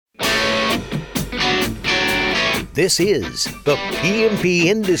This is the P&P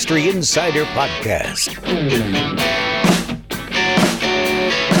Industry Insider Podcast.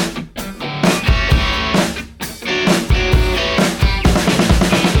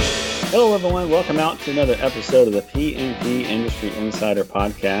 Hello, everyone. Welcome out to another episode of the P&P Industry Insider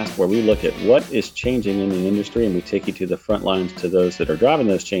Podcast, where we look at what is changing in the industry and we take you to the front lines to those that are driving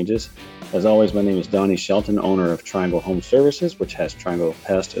those changes. As always, my name is Donnie Shelton, owner of Triangle Home Services, which has Triangle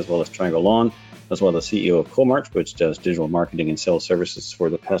Pest as well as Triangle Lawn, as well as CEO of Coalmarch, which does digital marketing and sales services for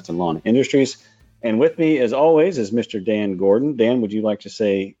the pest and lawn industries. And with me, as always, is Mr. Dan Gordon. Dan, would you like to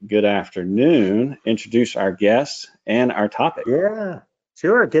say good afternoon, introduce our guests and our topic? Yeah,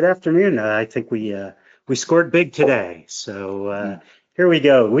 sure. Good afternoon. I think we scored big today. So here we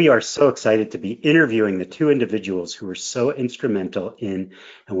go. We are so excited to be interviewing the two individuals who are so instrumental in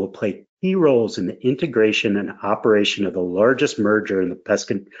and will play key roles in the integration and operation of the largest merger in the pest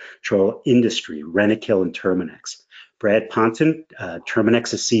control industry, Rentokil and Terminix. Brad Ponton,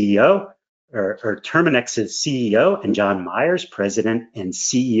 Terminix's CEO, Terminix's CEO, and John Myers, President and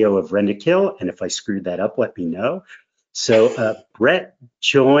CEO of Rentokil. And if I screwed that up, let me know. So Brett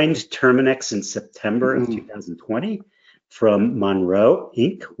joined Terminix in September of 2020 from Monroe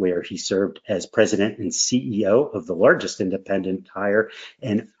Inc., where he served as president and CEO of the largest independent tire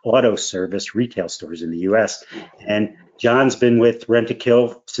and auto service retail stores in the U.S. And John's been with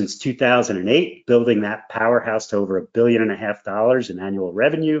Rentokil since 2008, building that powerhouse to over $1.5 billion in annual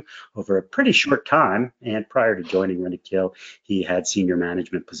revenue over a pretty short time. And prior to joining Rentokil, he had senior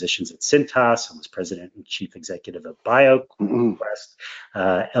management positions at Cintas and was president and chief executive of BioQuest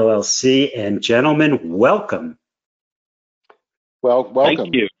LLC. And gentlemen, welcome. Well,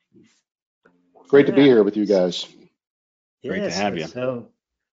 welcome. Thank you. Great to be here with you guys. Great to have you.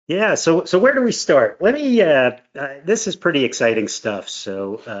 So where do we start? Let me, this is pretty exciting stuff.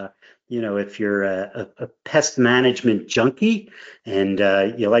 So, if you're a pest management junkie and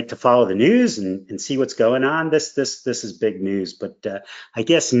you like to follow the news and see what's going on, this is big news. But I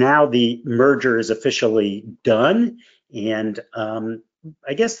guess now the merger is officially done. And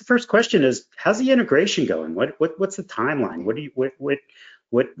I guess the first question is, how's the integration going? What's the timeline?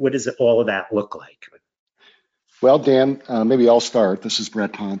 What does all of that look like? Well, Dan, maybe I'll start. This is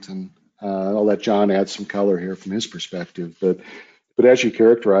Brett Ponton. I'll let John add some color here from his perspective. But as you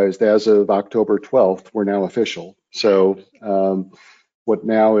characterized, as of October 12th, we're now official. So what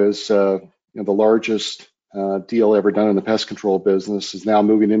now is the largest deal ever done in the pest control business is now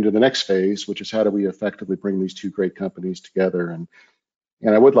moving into the next phase, which is how do we effectively bring these two great companies together.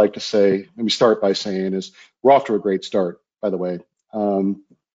 And I would like to say, let me start by saying is we're off to a great start, by the way.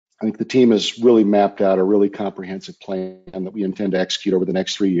 I think the team has really mapped out a really comprehensive plan that we intend to execute over the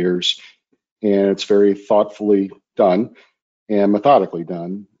next 3 years. And it's very thoughtfully done and methodically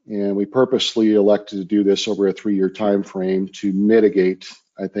done. And we purposely elected to do this over a 3-year time frame to mitigate,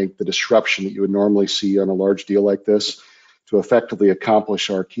 I think, the disruption that you would normally see on a large deal like this, to effectively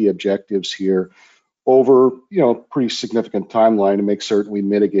accomplish our key objectives here over pretty significant timeline to make certain we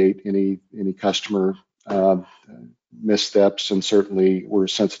mitigate any customer missteps, and certainly we're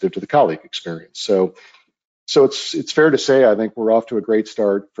sensitive to the colleague experience. So it's fair to say I think we're off to a great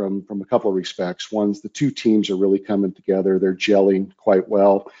start from a couple of respects. One's the two teams are really coming together; they're gelling quite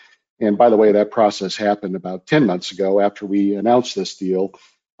well. And by the way, that process happened about 10 months ago after we announced this deal.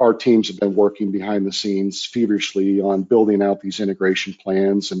 Our teams have been working behind the scenes feverishly on building out these integration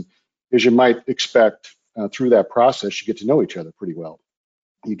plans, and as you might expect, through that process, you get to know each other pretty well.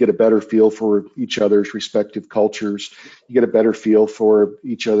 You get a better feel for each other's respective cultures. You get a better feel for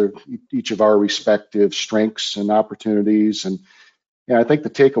each of our respective strengths and opportunities. And I think the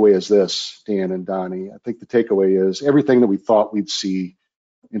takeaway is this, Dan and Donnie. I think the takeaway is everything that we thought we'd see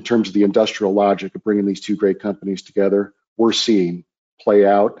in terms of the industrial logic of bringing these two great companies together, we're seeing play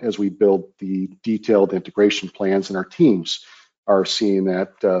out as we build the detailed integration plans, and our teams are seeing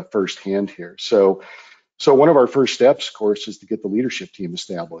that firsthand here. So one of our first steps, of course, is to get the leadership team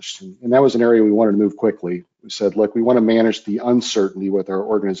established. And that was an area we wanted to move quickly. We said, look, we want to manage the uncertainty with our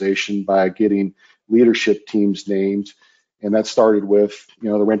organization by getting leadership teams named. And that started with, the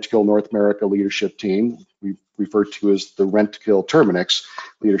Rentokil North America leadership team, we refer to as the Rentokil Terminix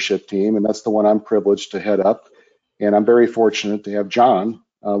leadership team. And that's the one I'm privileged to head up. And I'm very fortunate to have John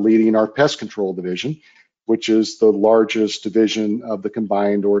leading our pest control division, which is the largest division of the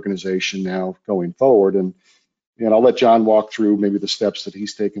combined organization now going forward. And I'll let John walk through maybe the steps that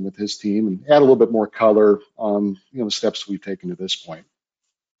he's taken with his team and add a little bit more color on the steps we've taken to this point.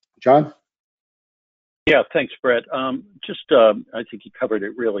 John? Yeah, thanks, Brett. I think you covered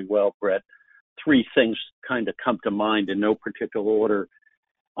it really well, Brett. Three things kind of come to mind in no particular order.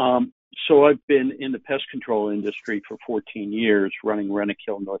 So I've been in the pest control industry for 14 years, running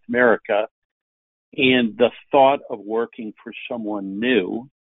Rentokil North America. And the thought of working for someone new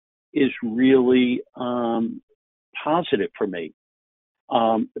is really positive for me.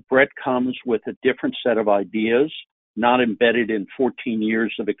 Brett comes with a different set of ideas, not embedded in 14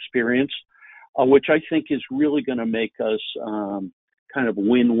 years of experience, which I think is really going to make us kind of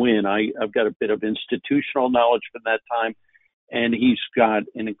win-win. I've got a bit of institutional knowledge from that time, and he's got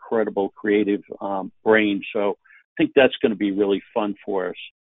an incredible creative brain. So I think that's going to be really fun for us.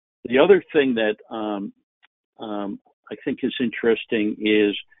 The other thing that I think is interesting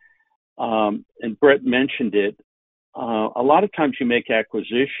is, and Brett mentioned it, a lot of times you make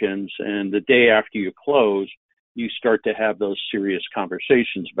acquisitions and the day after you close, you start to have those serious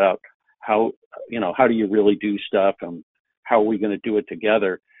conversations about how do you really do stuff and how are we going to do it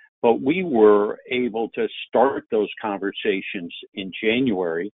together. But we were able to start those conversations in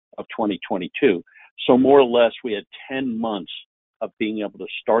January of 2022. So more or less, we had 10 months of being able to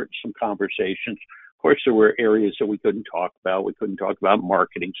start some conversations. Of course, there were areas that we couldn't talk about. We couldn't talk about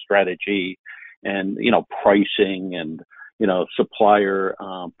marketing strategy and, pricing and, supplier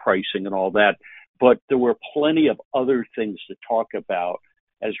pricing and all that. But there were plenty of other things to talk about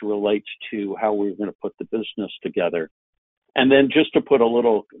as relates to how we were going to put the business together. And then just to put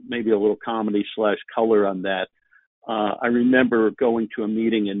maybe a little comedy / color on that, I remember going to a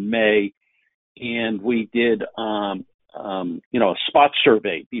meeting in May, and we did, a spot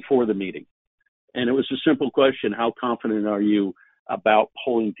survey before the meeting. And it was a simple question: how confident are you about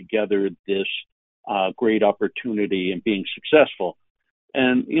pulling together this great opportunity and being successful?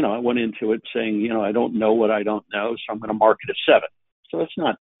 And, I went into it saying, I don't know what I don't know, so I'm going to mark it a 7. So that's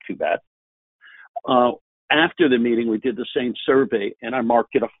not too bad. After the meeting, we did the same survey, and I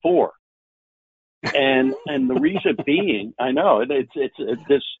marked it a 4. And the reason being, I know it's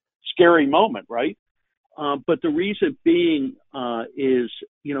this scary moment, right? But the reason being is,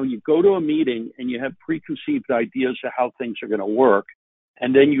 you go to a meeting and you have preconceived ideas of how things are going to work,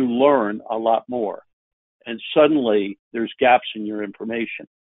 and then you learn a lot more. And suddenly there's gaps in your information.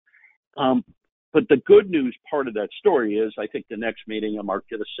 But the good news part of that story is, I think the next meeting I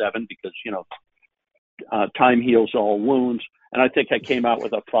marked it a 7 because, time heals all wounds. And I think I came out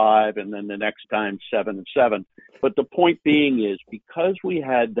with a 5, and then the next time 7 and 7. But the point being is, because we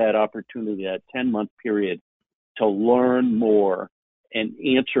had that opportunity, that 10-month period, to learn more and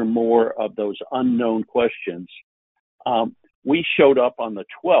answer more of those unknown questions, we showed up on the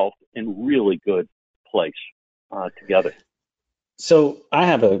 12th in really good place together. So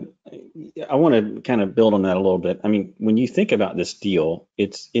I want to kind of build on that a little bit. I mean, when you think about this deal,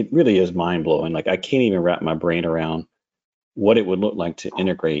 it really is mind blowing. Like, I can't even wrap my brain around what it would look like to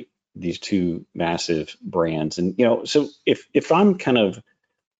integrate these two massive brands. And, so if I'm kind of,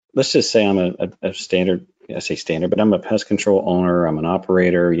 let's just say I'm a standard, I say standard, but I'm a pest control owner, I'm an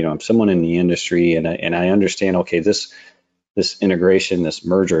operator, I'm someone in the industry, and I understand, okay, this integration, this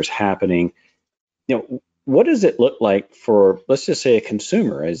merger is happening. What does it look like for, let's just say, a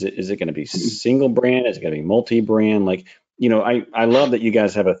consumer? Is it going to be single brand? Is it going to be multi-brand? Like, I love that you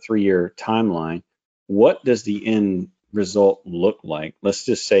guys have a 3-year timeline. What does the end result look like? Let's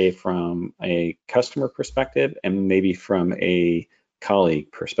just say from a customer perspective and maybe from a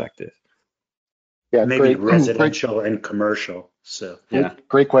colleague perspective. Yeah, maybe residential and commercial. So yeah,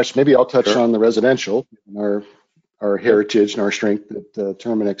 great question. Maybe I'll touch on the residential, our heritage and our strength at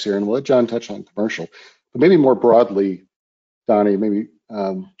Terminix here, and we'll let John touch on commercial. But maybe more broadly, Donnie, maybe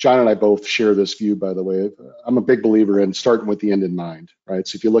John and I both share this view, by the way. I'm a big believer in starting with the end in mind, right?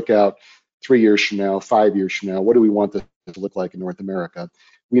 So if you look out 3 years from now, 5 years from now, what do we want this to look like in North America?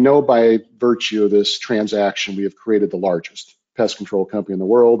 We know by virtue of this transaction, we have created the largest pest control company in the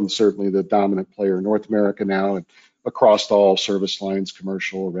world, and certainly the dominant player in North America now, and across all service lines,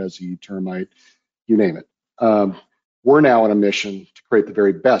 commercial, resi, termite, you name it. We're now on a mission to create the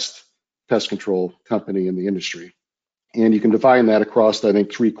very best pest control company in the industry. And you can define that across, I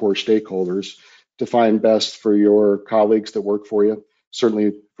think, 3 core stakeholders. Define best for your colleagues that work for you. Certainly,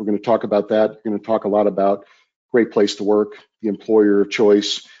 if we're going to talk about that, we're going to talk a lot about great place to work, the employer of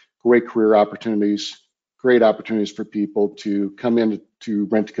choice, great career opportunities, great opportunities for people to come into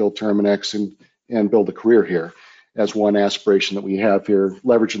Rentokil Terminix and build a career here, as one aspiration that we have here,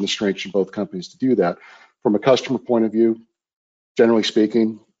 leveraging the strengths of both companies to do that. From a customer point of view, generally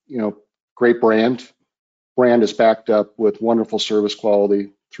speaking, great brand. Brand is backed up with wonderful service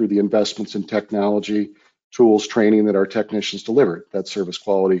quality through the investments in technology, tools, training that our technicians deliver that service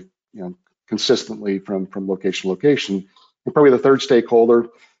quality, consistently from location to location. And probably the third stakeholder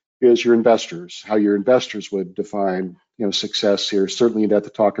is your investors, how your investors would define, success here. Certainly you'd have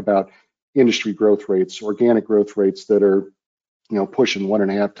to talk about industry growth rates, organic growth rates that are, pushing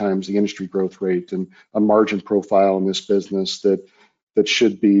 1.5 times the industry growth rate, and a margin profile in this business that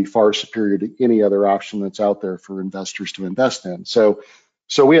should be far superior to any other option that's out there for investors to invest in. So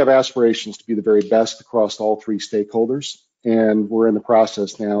we have aspirations to be the very best across all three stakeholders, and we're in the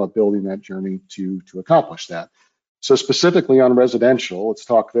process now of building that journey to accomplish that. So specifically on residential, let's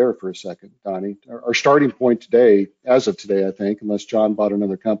talk there for a second, Donnie. Our starting point today, as of today, I think, unless John bought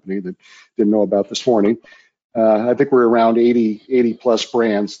another company that didn't know about this morning, I think we're around 80 plus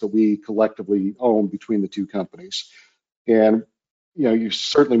brands that we collectively own between the two companies. And you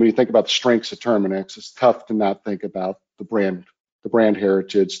certainly, when you think about the strengths of Terminix, it's tough to not think about the brand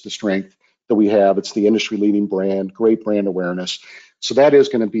heritage, the strength that we have. It's the industry leading brand, great brand awareness. So that is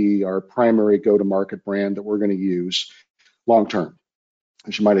going to be our primary go-to-market brand that we're going to use long term,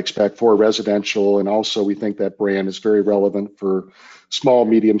 as you might expect, for residential. And also we think that brand is very relevant for small,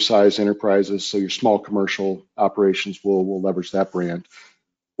 medium-sized enterprises. So your small commercial operations will leverage that brand.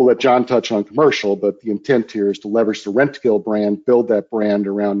 We'll let John touch on commercial, but the intent here is to leverage the Rentokil brand, build that brand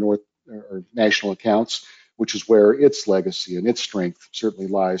around national accounts, which is where its legacy and its strength certainly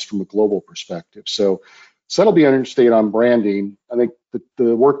lies from a global perspective. So that'll be understated on branding. I think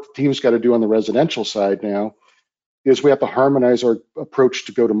the work the team's got to do on the residential side now is we have to harmonize our approach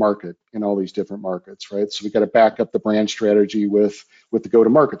to go to market in all these different markets, right? So we got to back up the brand strategy with the go to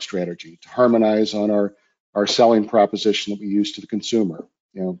market strategy to harmonize on our selling proposition that we use to the consumer.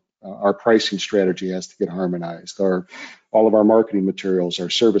 Our pricing strategy has to get harmonized. All of our marketing materials, our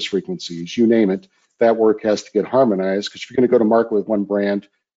service frequencies, you name it, that work has to get harmonized, because if you're going to go to market with one brand,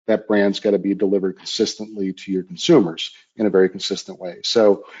 that brand's got to be delivered consistently to your consumers in a very consistent way.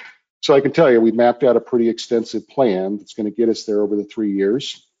 So I can tell you, we've mapped out a pretty extensive plan that's going to get us there over the 3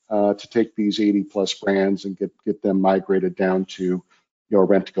 years to take these 80 plus brands and get them migrated down to a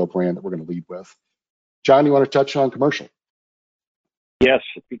Rentokil brand that we're going to lead with. John, you want to touch on commercial? Yes,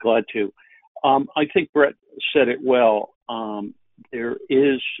 I'd be glad to. I think Brett said it well. There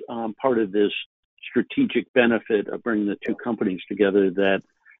is part of this strategic benefit of bringing the two companies together that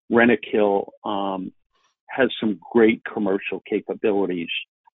Rentokil has some great commercial capabilities.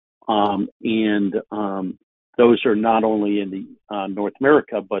 And those are not only in the North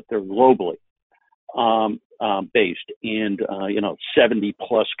America, but they're globally based, and 70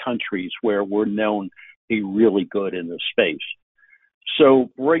 plus countries where we're known to be really good in this space. So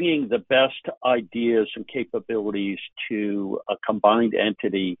bringing the best ideas and capabilities to a combined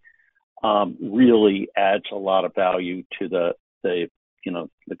entity really adds a lot of value to the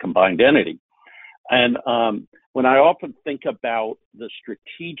combined entity. And when I often think about the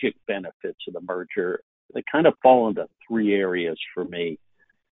strategic benefits of the merger, they kind of fall into 3 areas for me.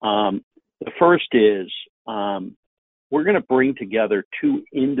 The first is we're going to bring together 2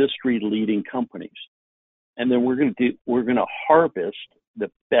 industry-leading companies, and then we're going to harvest the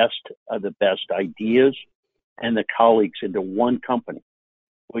best of the best ideas and the colleagues into one company,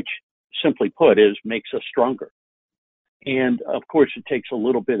 which, simply put, makes us stronger. And of course, it takes a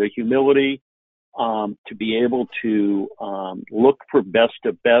little bit of humility to be able to look for best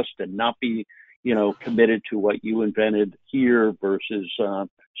of best and not be, committed to what you invented here versus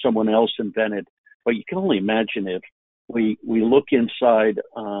someone else invented. But you can only imagine if we look inside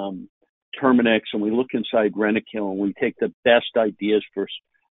Terminix and we look inside Rentokil and we take the best ideas for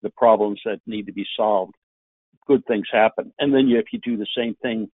the problems that need to be solved, good things happen. And then if you do the same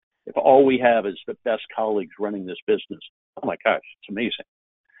thing, if all we have is the best colleagues running this business, oh my gosh, it's amazing.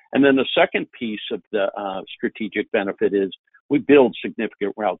 And then the second piece of the strategic benefit is we build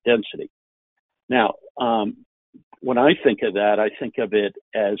significant route density. Now, when I think of that, I think of it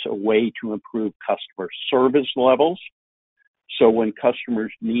as a way to improve customer service levels. So when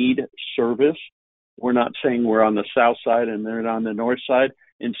customers need service, we're not saying we're on the south side and they're on the north side.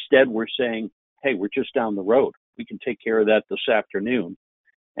 Instead, we're saying, hey, we're just down the road. We can take care of that this afternoon.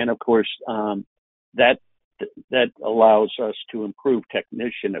 And of course, that allows us to improve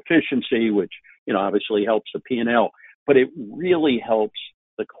technician efficiency, which obviously helps the P&L. But it really helps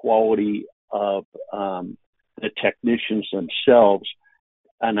the quality of the technicians themselves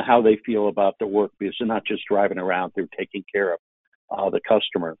and how they feel about the work, because they're not just driving around, they're taking care of the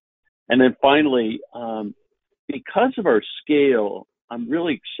customer. And then finally, because of our scale, I'm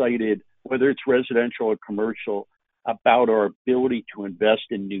really excited, whether it's residential or commercial, about our ability to invest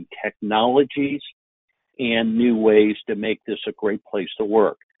in new technologies and new ways to make this a great place to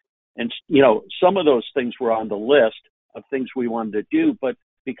work. And, some of those things were on the list of things we wanted to do, but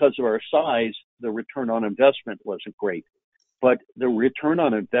because of our size, the return on investment wasn't great. but the return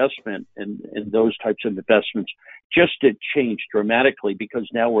on investment and those types of investments just did change dramatically because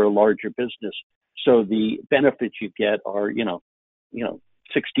now we're a larger business. So the benefits you get are, 60%,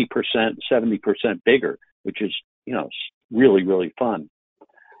 70% bigger, which is, really, really fun.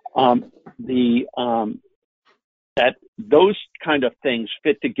 That those kind of things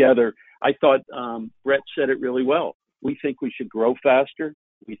fit together. I thought Brett said it really well. We think we should grow faster.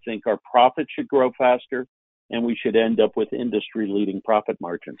 We think our profits should grow faster, and we should end up with industry-leading profit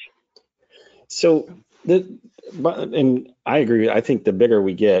margins. So, and I agree. I think the bigger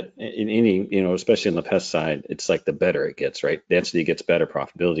we get in any, especially on the pest side, it's like the better it gets, right? Density gets better,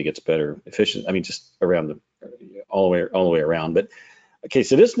 profitability gets better, efficient. I mean, just around all the way around. But okay,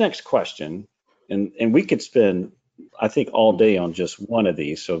 so this next question, and we could spend, I think, all day on just one of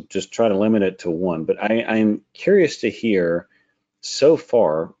these. So just try to limit it to one. But I'm curious to hear so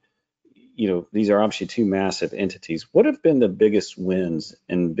far. These are obviously two massive entities. What have been the biggest wins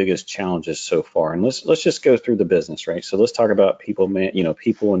and biggest challenges so far? And let's just go through the business, right? So let's talk about people,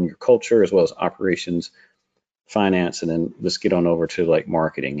 people in your culture as well as operations, finance, and then let's get on over to like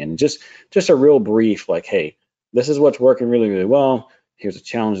marketing and just a real brief, like, hey, this is what's working really, really well. Here's a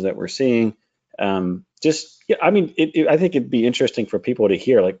challenge that we're seeing. I think it'd be interesting for people to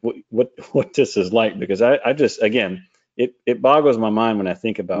hear like what this is like, because I just, again, it boggles my mind when I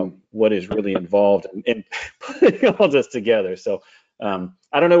think about what is really involved in putting all this together. So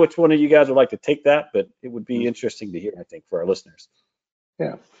I don't know which one of you guys would like to take that, but it would be interesting to hear, I think, for our listeners.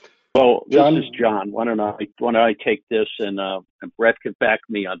 Yeah. Well, this is John. Why don't I take this and Brett could back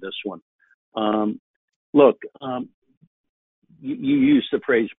me on this one. Look, you use the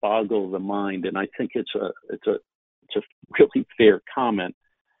phrase "boggle the mind," and I think it's a really fair comment.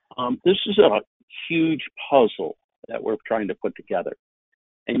 This is a huge puzzle that we're trying to put together.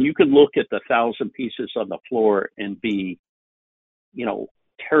 And you can look at the 1,000 pieces on the floor and be,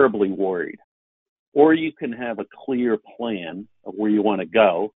 terribly worried. Or you can have a clear plan of where you want to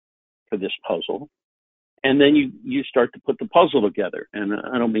go for this puzzle. And then you start to put the puzzle together. And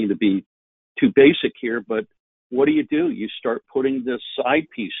I don't mean to be too basic here, but what do? You start putting the side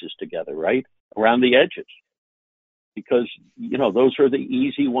pieces together, right? Around the edges. Because, those are the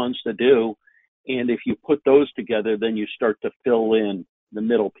easy ones to do. And if you put those together, then you start to fill in the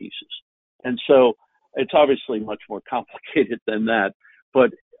middle pieces. And so it's obviously much more complicated than that.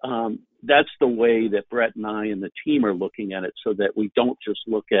 But that's the way that Brett and I and the team are looking at it, so that we don't just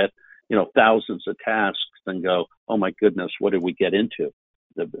look at, thousands of tasks and go, oh, my goodness, what did we get into?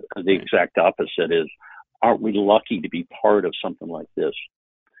 The exact opposite is, aren't we lucky to be part of something like this?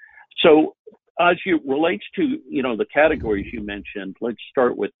 So as it relates to, the categories you mentioned, let's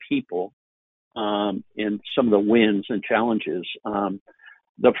start with people. And some of the wins and challenges.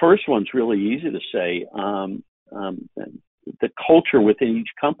 The first one's really easy to say. The culture within each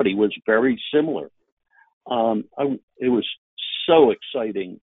company was very similar. It was so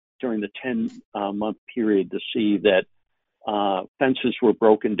exciting during the 10-month period to see that fences were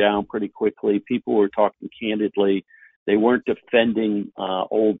broken down pretty quickly. People were talking candidly. They weren't defending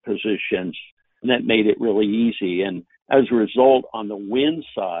old positions, and that made it really easy. And as a result, on the win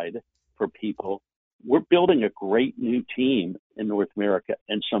side, for people, we're building a great new team in North America,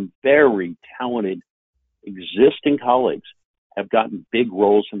 and some very talented existing colleagues have gotten big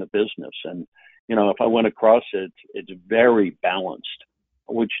roles in the business. And, if I went across it, it's very balanced,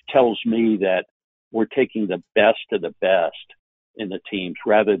 which tells me that we're taking the best of the best in the teams,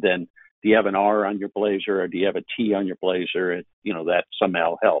 rather than, do you have an R on your blazer or do you have a T on your blazer? That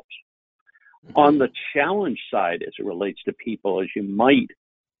somehow helps. Mm-hmm. On the challenge side, as it relates to people, as you might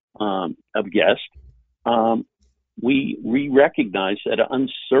have guessed, we recognize that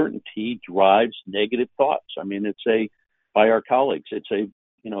uncertainty drives negative thoughts. I mean, by our colleagues, it's a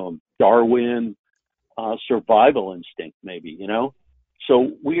Darwin survival instinct, maybe.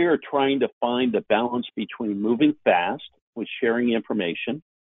 So we are trying to find a balance between moving fast with sharing information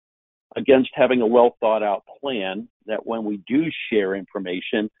against having a well thought out plan that when we do share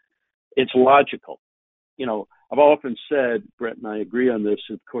information, it's logical. I've often said, Brett and I agree on this,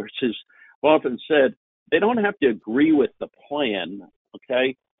 of course, I've often said they don't have to agree with the plan,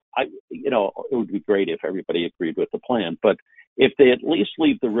 okay? It would be great if everybody agreed with the plan, but if they at least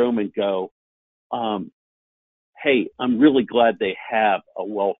leave the room and go, hey, I'm really glad they have a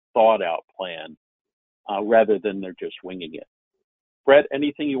well thought out plan, rather than they're just winging it. Brett,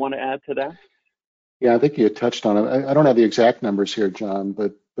 anything you want to add to that? Yeah, I think you touched on it. I don't have the exact numbers here, John,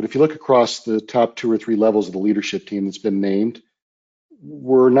 but if you look across the top 2 or 3 levels of the leadership team that's been named,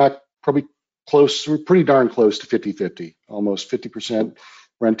 we're not probably close. We're pretty darn close to 50-50, almost 50%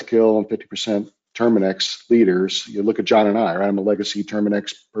 Rentokil and 50% Terminix leaders. You look at John and I, right? I'm a legacy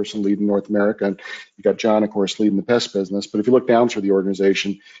Terminix person leading North America, and you got John, of course, leading the pest business. But if you look down through the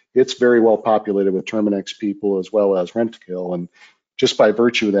organization, it's very well populated with Terminix people as well as Rentokil. And just by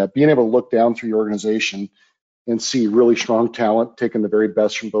virtue of that, being able to look down through your organization and see really strong talent, taking the very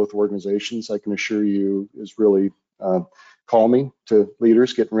best from both organizations, I can assure you is really calming to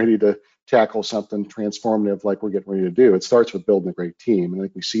leaders getting ready to tackle something transformative like we're getting ready to do. It starts with building a great team, and I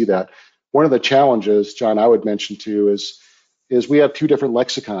think we see that. One of the challenges, John, I would mention too, is we have two different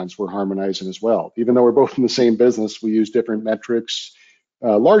lexicons we're harmonizing as well. Even though we're both in the same business, we use different metrics,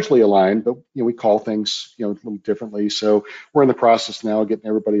 largely aligned, but we call things a little differently. So we're in the process now of getting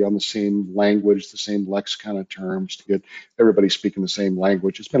everybody on the same language, the same lexicon of terms, to get everybody speaking the same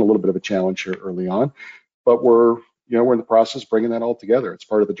language. It's been a little bit of a challenge here early on, but we're in the process of bringing that all together. It's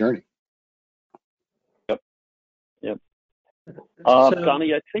part of the journey. Yep.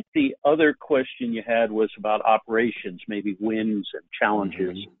 Donnie, I think the other question you had was about operations, maybe wins and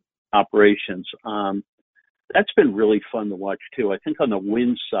challenges, operations. That's been really fun to watch too. I think on the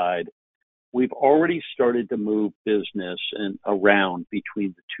win side, we've already started to move business and around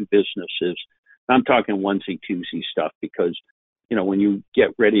between the two businesses. I'm talking onesie twosie stuff because, when you get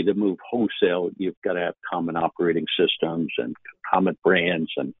ready to move wholesale, you've got to have common operating systems and common brands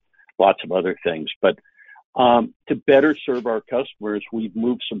and lots of other things. But to better serve our customers, we've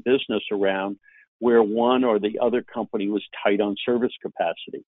moved some business around where one or the other company was tight on service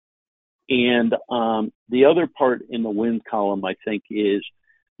capacity. And the other part in the win column, I think, is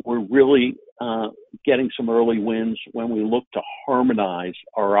we're really getting some early wins when we look to harmonize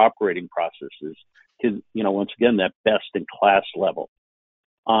our operating processes to, once again, that best in class level.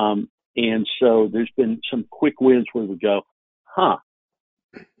 And so there's been some quick wins where we go,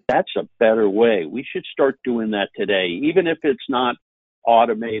 that's a better way. We should start doing that today, even if it's not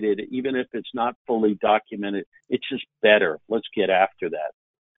automated, even if it's not fully documented. It's just better. Let's get after that.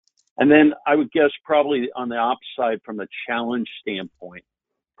 And then I would guess probably on the opposite from a challenge standpoint,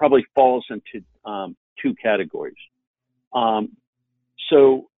 probably falls into two categories.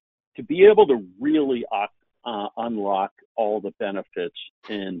 So to be able to really unlock all the benefits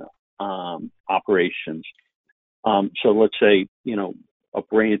in operations. So let's say, a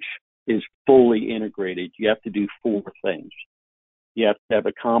branch is fully integrated. You have to do four things. You have to have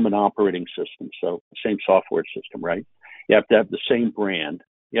a common operating system, so the same software system, right? You have to have the same brand.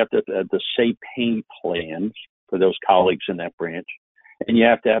 You have to have the same pay plans for those colleagues in that branch. And you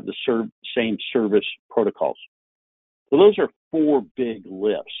have to have the same service protocols. So those are four big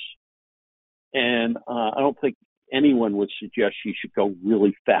lifts. And I don't think anyone would suggest you should go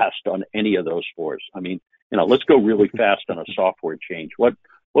really fast on any of those fours. I mean, let's go really fast on a software change. What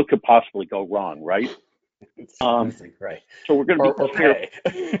could possibly go wrong, right? Right. So we're going to be pay.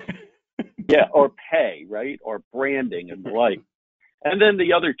 Yeah, or pay, right? Or branding and the like. And then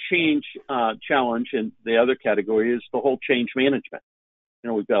the other challenge in the other category is the whole change management.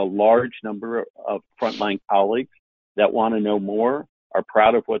 We've got a large number of frontline colleagues that want to know more, are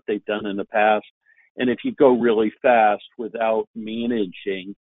proud of what they've done in the past. And if you go really fast without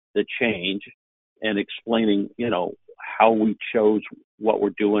managing the change and explaining, how we chose what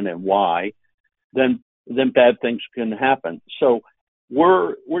we're doing and why, then bad things can happen. So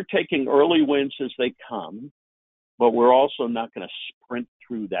we're taking early wins as they come, but we're also not going to sprint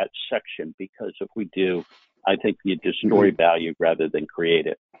through that section, because if we do, I think you destroy value rather than create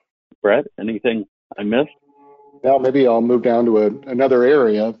it. Brett, anything I missed? Now, maybe I'll move down to another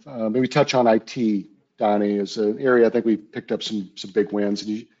area. Maybe touch on IT, Donnie, is an area I think we've picked up some big wins.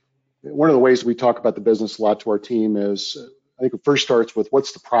 And one of the ways we talk about the business a lot to our team is, I think it first starts with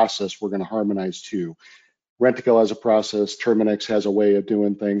what's the process we're going to harmonize to. Rentokil has a process, Terminix has a way of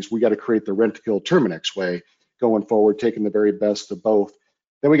doing things. We got to create the Rentokil Terminix way going forward, taking the very best of both.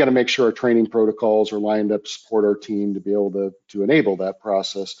 Then we got to make sure our training protocols are lined up to support our team to be able to enable that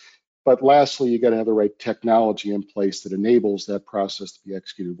process. But lastly, you got to have the right technology in place that enables that process to be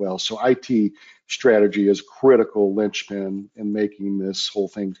executed well. So IT strategy is critical linchpin in making this whole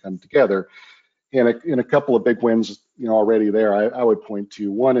thing come together. And in a couple of big wins, already there, I would point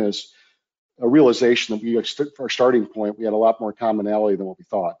to. One is a realization that our starting point, we had a lot more commonality than what we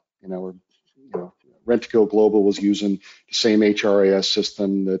thought. Rentokil Global was using the same HRIS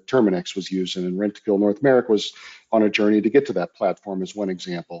system that Terminix was using, and Rentokil North America was on a journey to get to that platform, as one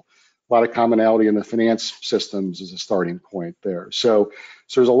example. A lot of commonality in the finance systems is a starting point there. So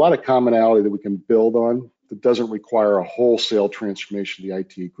there's a lot of commonality that we can build on that doesn't require a wholesale transformation of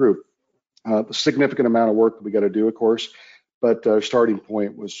the IT group. A significant amount of work that we got to do, of course, but our starting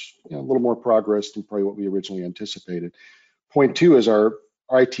point was a little more progress than probably what we originally anticipated. Point two is our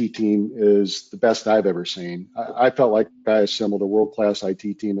our IT team is the best I've ever seen. I felt like I assembled a world-class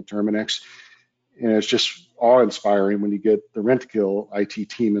IT team at Terminix, and it's just awe-inspiring when you get the Rentokil IT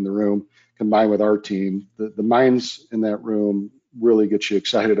team in the room combined with our team. The minds in that room really get you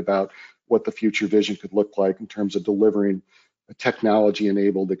excited about what the future vision could look like in terms of delivering a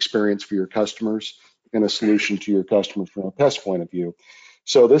technology-enabled experience for your customers and a solution to your customers from a pest point of view.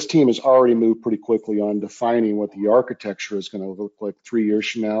 So this team has already moved pretty quickly on defining what the architecture is going to look like 3 years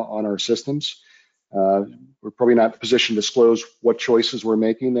from now on our systems. We're probably not in a position to disclose what choices we're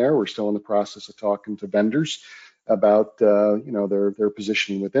making there. We're still in the process of talking to vendors about their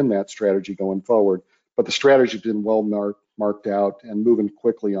positioning within that strategy going forward. But the strategy has been well marked out, and moving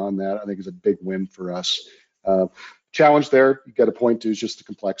quickly on that, I think, is a big win for us. Challenge there, you got to point to, is just the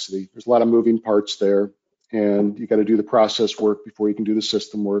complexity. There's a lot of moving parts there, and you got to do the process work before you can do the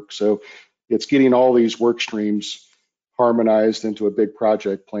system work. So it's getting all these work streams harmonized into a big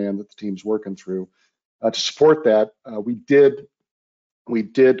project plan that the team's working through. To support that, we did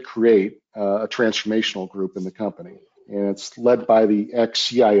create a transformational group in the company, and it's led by the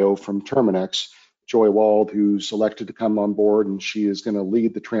ex-CIO from Terminix, Joy Wald, who's elected to come on board, and she is going to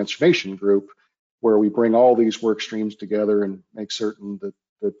lead the transformation group, where we bring all these work streams together and make certain that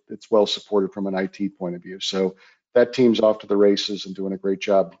it's well supported from an IT point of view. So that team's off to the races and doing a great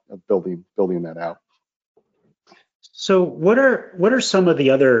job of building that out. So what are some of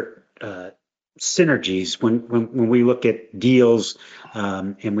the other synergies when we look at deals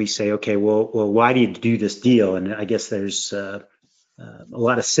and we say, okay, well, why do you do this deal? And I guess there's a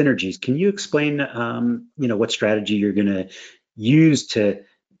lot of synergies. Can you explain, what strategy you're going to use to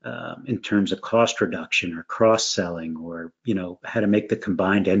in terms of cost reduction or cross-selling, or how to make the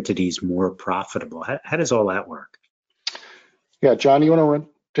combined entities more profitable? How does all that work? Yeah, John, you want to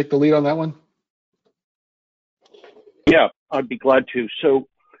take the lead on that one? Yeah, I'd be glad to. So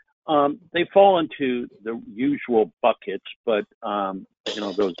they fall into the usual buckets, but the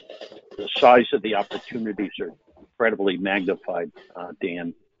size of the opportunities are incredibly magnified,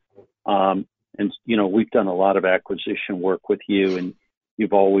 Dan. And we've done a lot of acquisition work with you, and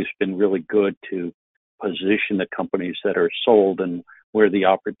you've always been really good to position the companies that are sold and where the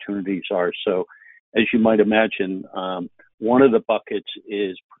opportunities are. So as you might imagine, one of the buckets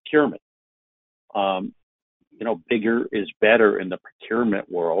is procurement. Bigger is better in the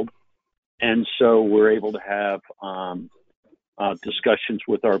procurement world. And so we're able to have discussions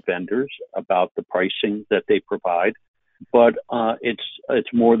with our vendors about the pricing that they provide. But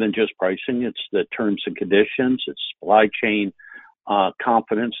it's more than just pricing. It's the terms and conditions. It's supply chain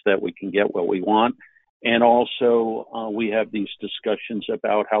confidence that we can get what we want. And also we have these discussions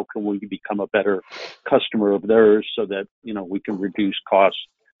about how can we become a better customer of theirs so that, we can reduce costs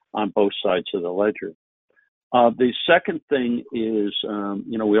on both sides of the ledger. The second thing is,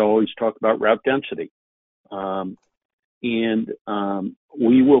 we always talk about route density. And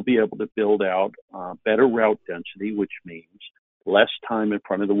we will be able to build out better route density, which means less time in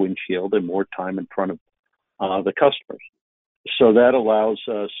front of the windshield and more time in front of the customers. So that allows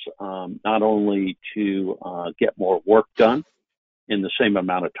us not only to get more work done in the same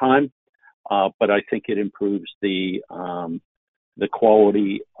amount of time, but I think it improves the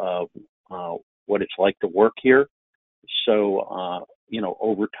quality of what it's like to work here. So,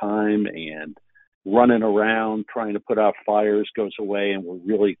 overtime and running around trying to put out fires goes away, and we're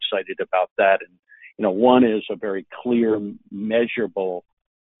really excited about that. And, one is a very clear, measurable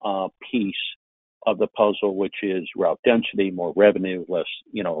piece of the puzzle, which is route density, more revenue, less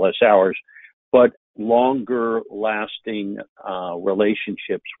hours, but longer lasting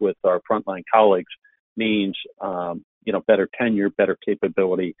relationships with our frontline colleagues means, better tenure, better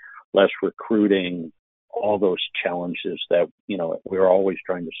capability, less recruiting, all those challenges that, we're always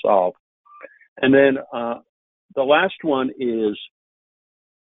trying to solve. And then the last one is,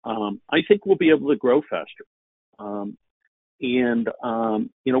 I think we'll be able to grow faster.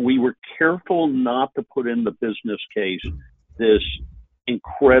 We were careful not to put in the business case this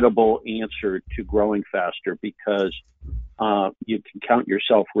incredible answer to growing faster, because you can count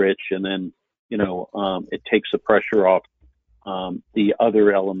yourself rich, and then, it takes the pressure off the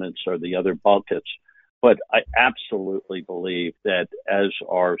other elements or the other buckets. But I absolutely believe that as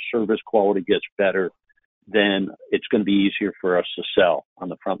our service quality gets better, then it's going to be easier for us to sell on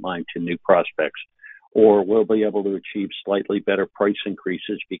the front line to new prospects, or we'll be able to achieve slightly better price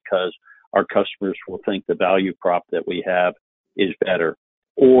increases because our customers will think the value prop that we have is better,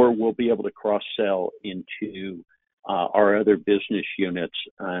 or we'll be able to cross-sell into our other business units.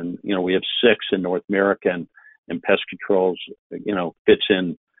 And, we have 6 in North America, and pest controls, fits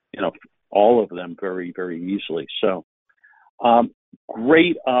in, all of them very, very easily. So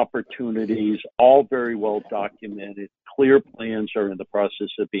great opportunities, all very well documented. Clear plans are in the process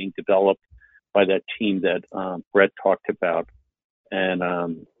of being developed by that team that Brett talked about.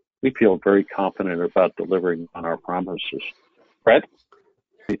 And we feel very confident about delivering on our promises. Brett,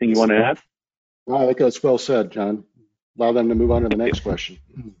 anything you want to add? No, I think that's well said, John. Allow them to move on to the next question.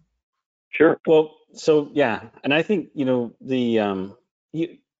 Sure. Well, so yeah, and I think I'm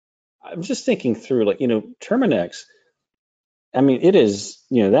just thinking through, like, Terminix. I mean, it is,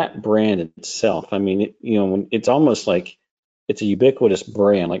 that brand itself. I mean, it's almost like it's a ubiquitous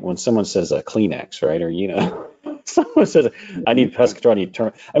brand. Like when someone says a Kleenex, right? Or, someone says, I need pest control, I need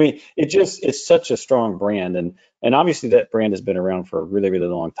Terminix. I mean, it's such a strong brand. And obviously that brand has been around for a really, really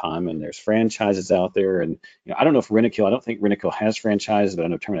long time. And there's franchises out there. And, I don't know if I don't think Rentokil has franchises, but I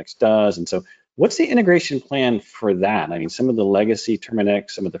know Terminix does. And so what's the integration plan for that? I mean, some of the legacy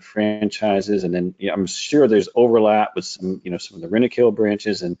Terminix, some of the franchises, and then I'm sure there's overlap with some, some of the Rentokil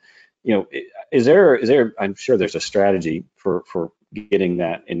branches. And, is there? I'm sure there's a strategy for getting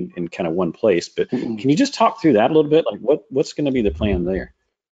that in kind of one place. But can you just talk through that a little bit? Like what's going to be the plan there?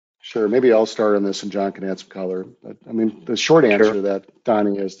 Sure. Maybe I'll start on this and John can add some color. I mean, the short answer to that,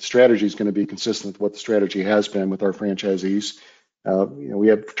 Donnie, is the strategy is going to be consistent with what the strategy has been with our franchisees.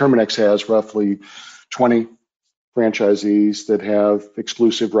 Terminix has roughly 20 franchisees that have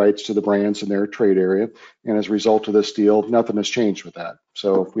exclusive rights to the brands in their trade area. And as a result of this deal, nothing has changed with that.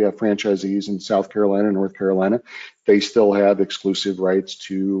 So if we have franchisees in South Carolina, North Carolina, they still have exclusive rights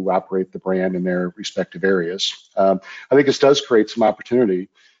to operate the brand in their respective areas. I think this does create some opportunity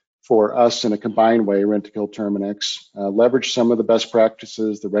for us in a combined way, Rentokil Terminix, leverage some of the best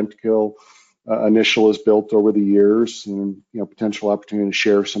practices the Rentokil initial has built over the years, and potential opportunity to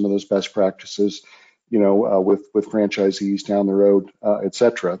share some of those best practices, with franchisees down the road, et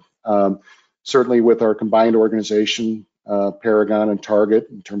cetera. Certainly with our combined organization, Paragon and Target,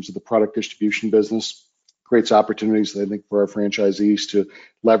 in terms of the product distribution business, creates opportunities, I think, for our franchisees to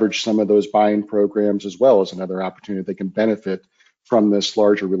leverage some of those buying programs, as well as another opportunity they can benefit from this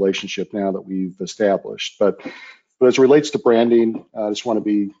larger relationship now that we've established. But as it relates to branding, I just want to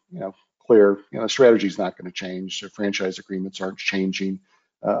be clear. The strategy is not going to change. Their franchise agreements aren't changing.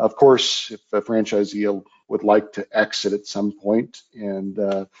 Of course, if a franchisee would like to exit at some point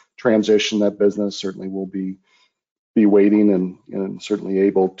and transition that business, certainly we'll be waiting and certainly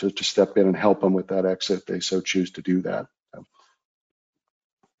able to step in and help them with that exit if they so choose to do that.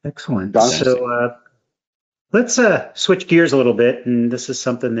 Excellent. So let's switch gears a little bit, and this is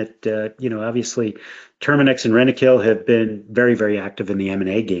something that obviously Terminix and Rentokil have been very, very active in the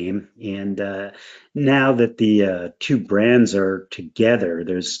M&A game, and now that the two brands are together,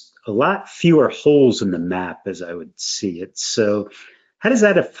 there's a lot fewer holes in the map, as I would see it. So how does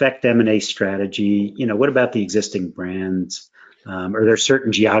that affect M&A strategy? What about the existing brands? Are there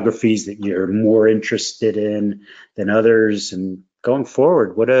certain geographies that you're more interested in than others? And going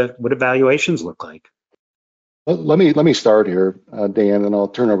forward, what do valuations look like? Let me start here, Dan, and I'll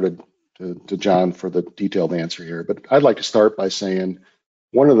turn over to John for the detailed answer here. But I'd like to start by saying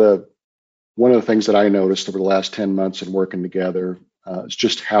one of the things that I noticed over the last 10 months in working together is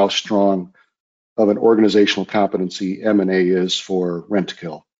just how strong of an organizational competency M&A is for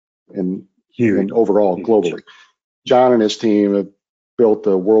Rentokil and overall globally. John and his team have built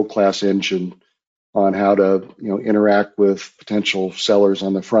a world-class engine on how to interact with potential sellers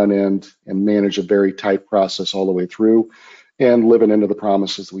on the front end and manage a very tight process all the way through, and living into the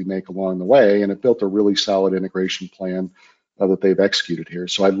promises that we make along the way. And it built a really solid integration plan that they've executed here.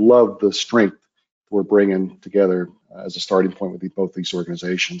 So I love the strength we're bringing together as a starting point with both these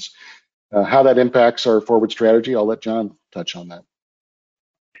organizations. How that impacts our forward strategy, I'll let John touch on that.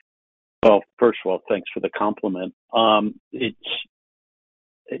 Well, first of all, thanks for the compliment.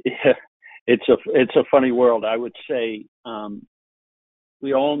 It's a funny world. I would say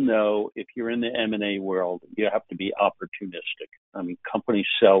we all know if you're in the M&A world, you have to be opportunistic. I mean, companies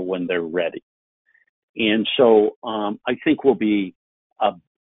sell when they're ready. And so I think we'll be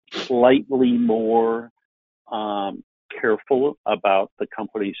slightly more careful about the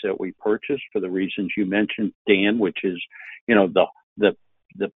companies that we purchase for the reasons you mentioned, Dan, which is,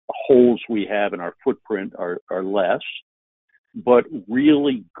 the holes we have in our footprint are less. But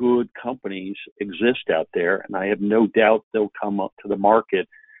really good companies exist out there, and I have no doubt they'll come up to the market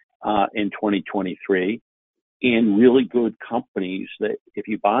in 2023. And really good companies that, if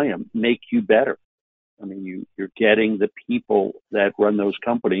you buy them, make you better. I mean, you're getting the people that run those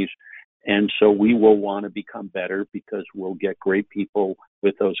companies, and so we will want to become better because we'll get great people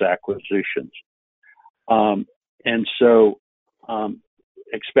with those acquisitions. And so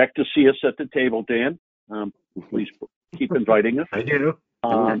expect to see us at the table, Dan. Please keep inviting us. I do.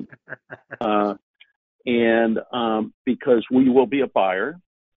 Um, because we will be a buyer.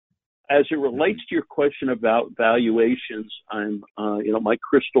 As it relates to your question about valuations, I'm, my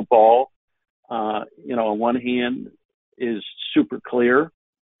crystal ball, on one hand is super clear,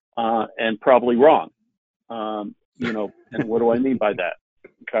 and probably wrong. And what do I mean by that?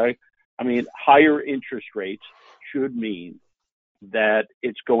 Okay. I mean, higher interest rates should mean that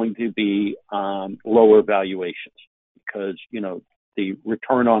it's going to be lower valuations because, the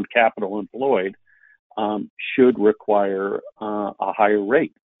return on capital employed should require a higher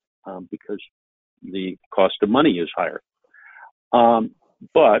rate because the cost of money is higher.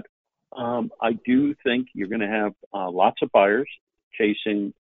 But I do think you're going to have lots of buyers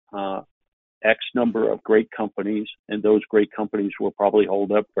chasing X number of great companies, and those great companies will probably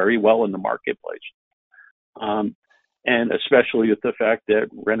hold up very well in the marketplace. And especially with the fact that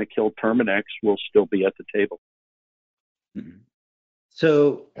Rentokil Terminix will still be at the table.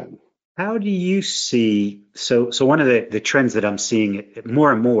 So how do you see, so one of the trends that I'm seeing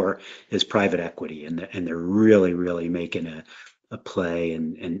more and more is private equity, and they're really, really making a play,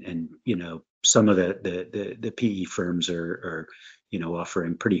 and some of the PE firms are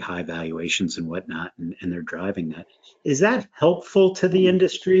offering pretty high valuations and whatnot, and they're driving that. Is that helpful to the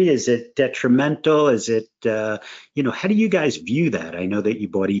industry? Is it detrimental? Is it, how do you guys view that? I know that you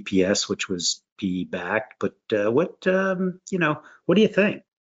bought EPS, which was PE backed, but what do you think?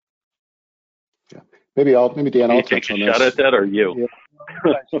 Yeah. Maybe Dan, I'll touch on this. Shot at that, or you?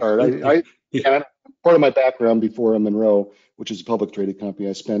 Yeah. Part of my background before Monroe, which is a public traded company,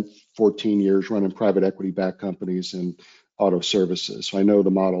 I spent 14 years running private equity backed companies and auto services. So I know the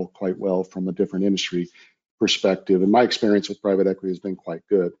model quite well from a different industry perspective. And my experience with private equity has been quite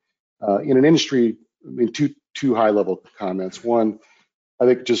good. In an industry, two high level comments. One, I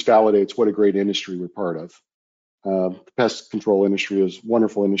think it just validates what a great industry we're part of. The pest control industry is a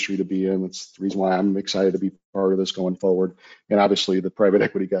wonderful industry to be in. That's the reason why I'm excited to be part of this going forward. And obviously the private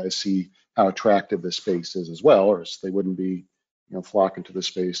equity guys see how attractive this space is as well, or else they wouldn't be flocking to the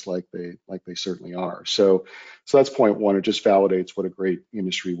space like they certainly are. So that's point one. It just validates what a great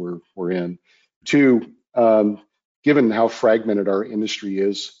industry we're in. Two, given how fragmented our industry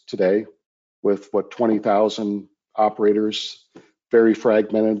is today, with 20,000 operators, very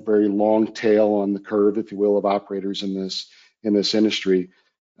fragmented, very long tail on the curve, if you will, of operators in this industry.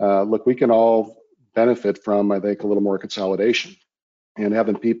 Look, we can all benefit from, I think, a little more consolidation, and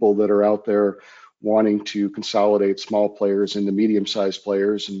having people that are out there wanting to consolidate small players into medium-sized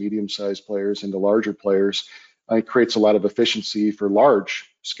players and medium-sized players into larger players, I think creates a lot of efficiency for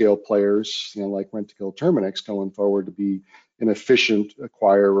large-scale players, like Rentokil Terminix going forward, to be an efficient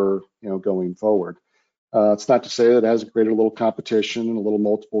acquirer, going forward. It's not to say that it hasn't created a little competition and a little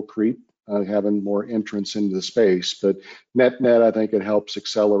multiple creep, having more entrants into the space, but net, I think it helps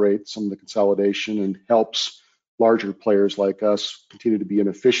accelerate some of the consolidation and helps larger players like us continue to be an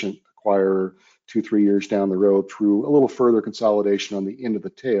efficient acquirer 2-3 years down the road through a little further consolidation on the end of the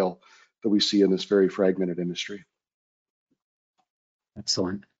tail that we see in this very fragmented industry.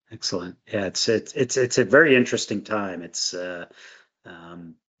 Excellent. Yeah, it's a very interesting time. It's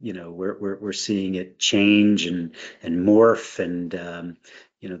we're seeing it change and morph, and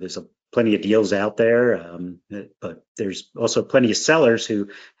there's plenty of deals out there, but there's also plenty of sellers who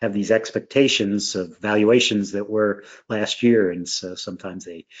have these expectations of valuations that were last year, and so sometimes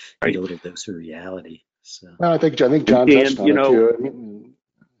they need a little dose of reality. So, well, I think John touched on it too.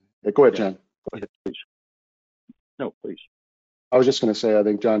 Yeah, go ahead, John. Go ahead, please. No, please. I was just going to say, I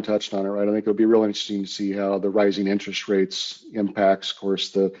think John touched on it, right? I think it'll be real interesting to see how the rising interest rates impacts, of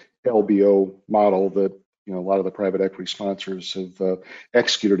course, the LBO model that a lot of the private equity sponsors have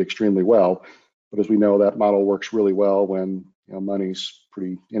executed extremely well. But as we know, that model works really well when money's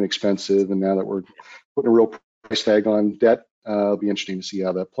pretty inexpensive, and now that we're putting a real price tag on debt, it'll be interesting to see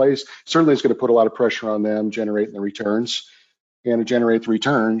how that plays. Certainly, it's going to put a lot of pressure on them generating the returns. And to generate the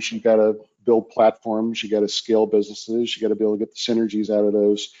returns, you got to build platforms, you got to scale businesses, you got to be able to get the synergies out of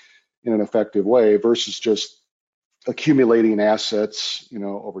those in an effective way versus just accumulating assets,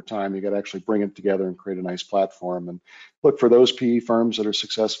 over time. You got to actually bring it together and create a nice platform. And look, for those PE firms that are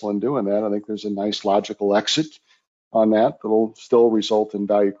successful in doing that, I think there's a nice logical exit on that that'll still result in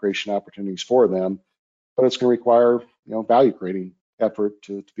value creation opportunities for them, but it's going to require, value creating effort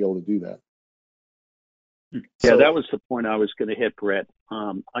to be able to do that. Yeah, that was the point I was going to hit, Brett.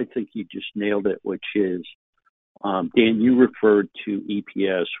 I think you just nailed it, which is, Dan, you referred to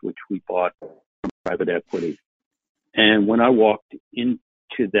EPS, which we bought from private equity. And when I walked into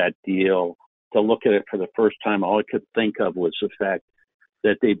that deal to look at it for the first time, all I could think of was the fact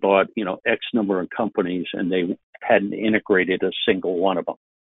that they bought, X number of companies and they hadn't integrated a single one of them.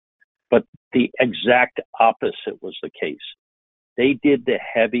 But the exact opposite was the case. They did the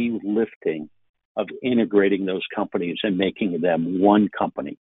heavy lifting of integrating those companies and making them one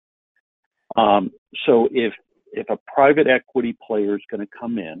company. So if a private equity player is going to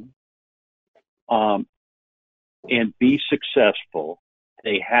come in and be successful,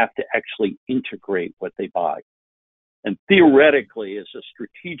 they have to actually integrate what they buy. And theoretically, as a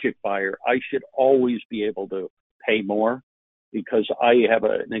strategic buyer, I should always be able to pay more because I have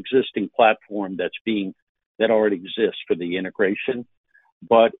an existing platform that already exists for the integration.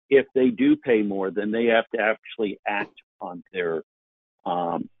 But if they do pay more, then they have to actually act on their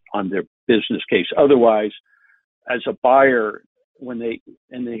business case. Otherwise, as a buyer,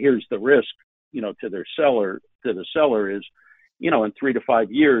 here's the risk, to the seller is, in 3 to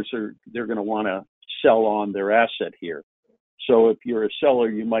 5 years, they're going to want to sell on their asset here. So if you're a seller,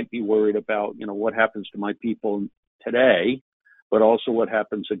 you might be worried about, what happens to my people today, but also what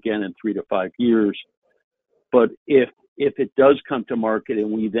happens again in 3 to 5 years. But if it does come to market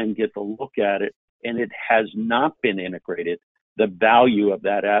and we then get to look at it and it has not been integrated, the value of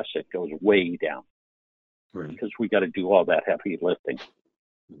that asset goes way down. Right. Because we got to do all that heavy lifting.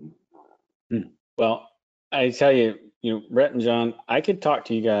 Well, I tell you, Brett and John, I could talk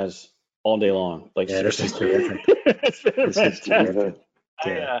to you guys all day long. This is terrific. It's been fantastic.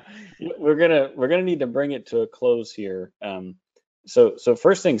 We're gonna need to bring it to a close here. So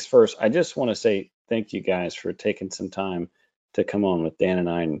first things first, I just want to say thank you guys for taking some time to come on with Dan and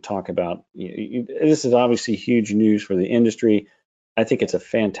I and talk about. This is obviously huge news for the industry. I think it's a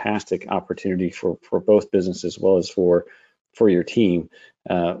fantastic opportunity for both businesses as well as for your team,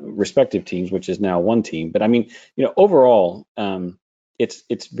 respective teams, which is now one team. But I mean, overall,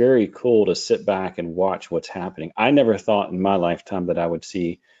 it's very cool to sit back and watch what's happening. I never thought in my lifetime that I would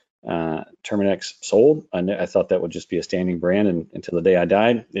see Terminix sold. I thought that would just be a standing brand until the day I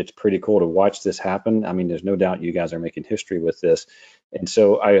died. It's pretty cool to watch this happen. I mean, there's no doubt you guys are making history with this. And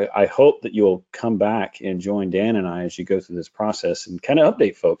so I hope that you'll come back and join Dan and I as you go through this process and kind of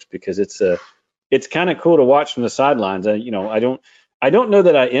update folks, because it's kind of cool to watch from the sidelines. I don't know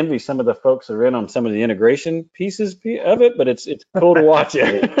that I envy some of the folks that are in on some of the integration pieces of it, but it's cool to watch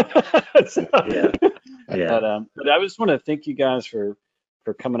it. But I just want to thank you guys for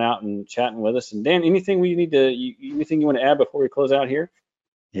coming out and chatting with us. And Dan, anything anything you want to add before we close out here?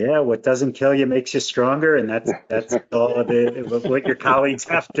 Yeah, what doesn't kill you makes you stronger, and that's all of what your colleagues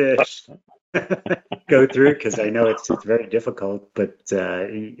have to go through, because I know it's very difficult, but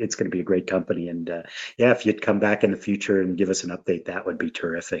it's going to be a great company. And if you'd come back in the future and give us an update, that would be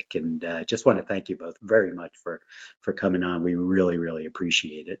terrific. And just want to thank you both very much for coming on. We really, really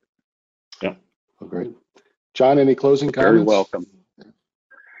appreciate it. Yeah, great. John, any closing comments? Very welcome.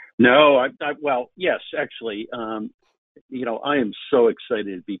 No, well, yes, actually, I am so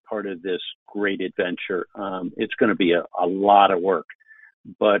excited to be part of this great adventure. It's going to be a lot of work,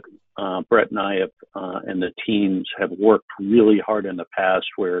 but Brett and I and the teams have worked really hard in the past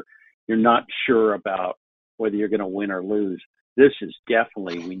where you're not sure about whether you're going to win or lose. This is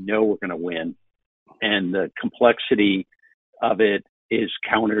definitely, we know we're going to win, and the complexity of it is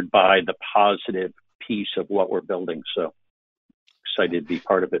countered by the positive piece of what we're building. So excited to be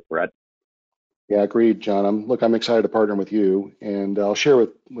part of it, Brett. Yeah, agreed, John. I'm excited to partner with you, and I'll share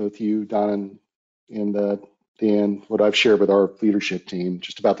with you, Don, and Dan, what I've shared with our leadership team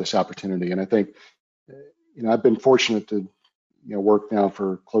just about this opportunity. And I think, I've been fortunate to, work now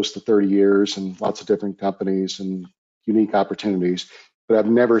for close to 30 years and lots of different companies and unique opportunities, but I've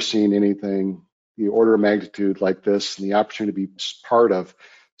never seen anything the order of magnitude like this, and the opportunity to be part of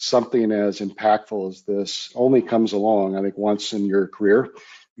something as impactful as this only comes along, I think, once in your career.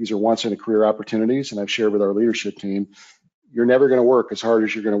 These are once in a career opportunities, and I've shared with our leadership team, you're never going to work as hard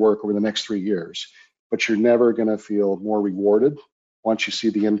as you're going to work over the next 3 years, but you're never going to feel more rewarded once you see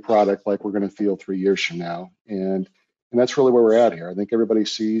the end product like we're going to feel 3 years from now. And that's really where we're at here. I think everybody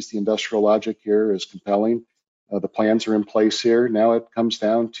sees the industrial logic here as compelling. The plans are in place here. Now it comes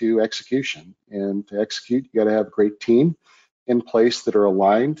down to execution. And to execute, you got to have a great team in place that are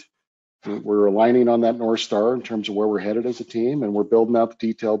aligned. We're aligning on that North Star in terms of where we're headed as a team, and we're building out the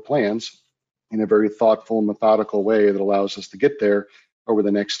detailed plans in a very thoughtful, methodical way that allows us to get there over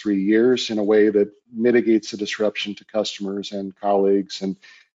the next 3 years in a way that mitigates the disruption to customers and colleagues, and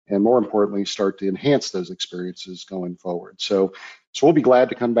more importantly, start to enhance those experiences going forward. So we'll be glad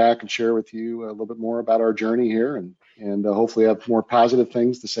to come back and share with you a little bit more about our journey here, and hopefully have more positive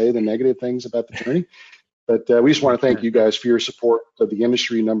things to say than negative things about the journey. But we just want to thank you guys for your support of the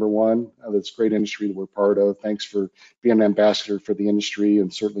industry, number one. That's a great industry that we're part of. Thanks for being an ambassador for the industry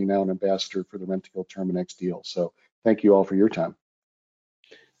and certainly now an ambassador for the Rent-A-Kill Terminix deal. So thank you all for your time.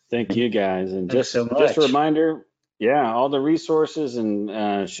 Thank you guys. And Thanks just so much. a reminder, yeah, all the resources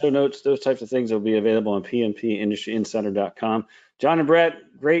and show notes, those types of things will be available on pnpindustryinsider.com. John and Brett,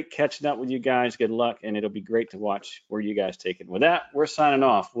 great catching up with you guys. Good luck, and it'll be great to watch where you guys take it. With that, we're signing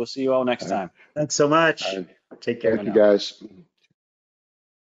off. We'll see you all next time. Thanks so much. Take care. Thank you, guys.